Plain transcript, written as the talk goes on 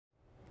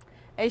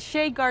A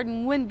shade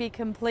garden wouldn't be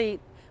complete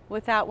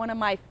without one of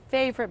my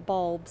favorite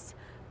bulbs,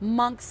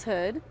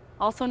 monkshood,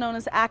 also known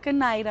as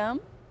aconitum,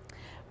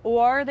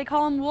 or they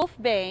call them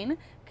wolfbane,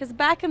 because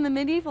back in the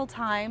medieval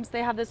times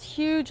they have this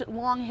huge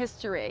long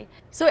history.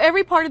 So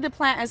every part of the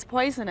plant is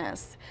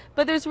poisonous,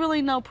 but there's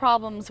really no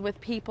problems with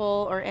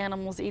people or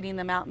animals eating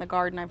them out in the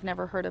garden. I've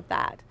never heard of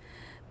that.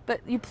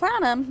 But you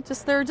plant them,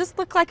 they just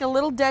look like a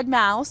little dead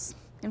mouse.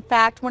 In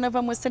fact, one of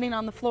them was sitting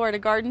on the floor at a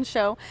garden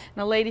show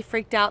and a lady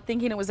freaked out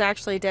thinking it was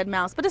actually a dead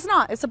mouse, but it's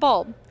not, it's a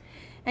bulb.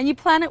 And you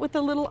plant it with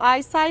the little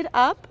eye side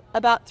up,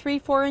 about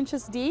 3-4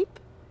 inches deep,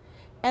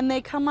 and they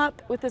come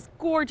up with this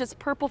gorgeous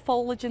purple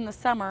foliage in the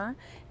summer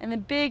and the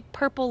big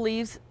purple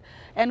leaves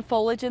and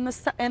foliage in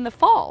the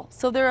fall.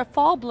 So they're a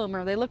fall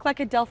bloomer. They look like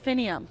a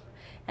delphinium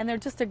and they're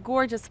just a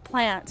gorgeous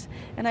plant.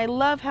 And I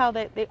love how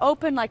they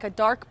open like a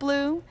dark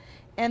blue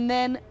and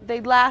then they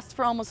last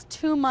for almost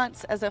 2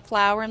 months as a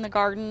flower in the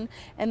garden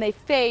and they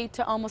fade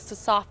to almost a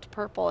soft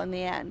purple in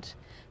the end.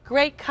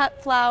 Great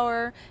cut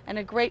flower and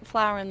a great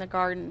flower in the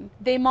garden.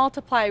 They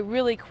multiply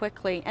really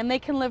quickly and they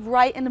can live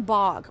right in a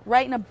bog,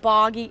 right in a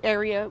boggy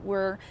area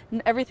where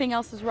everything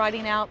else is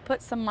rotting out.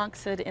 Put some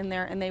monkshood in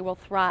there and they will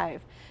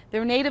thrive.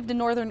 They're native to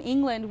northern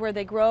England where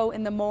they grow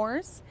in the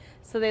moors,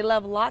 so they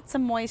love lots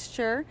of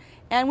moisture.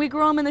 And we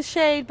grow them in the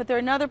shade, but they're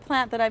another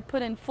plant that I've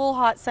put in full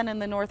hot sun in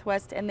the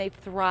northwest and they've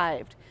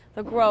thrived.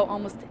 They'll grow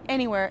almost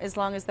anywhere as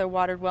long as they're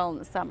watered well in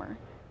the summer.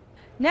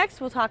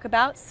 Next we'll talk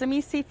about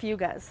Simici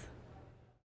fugas.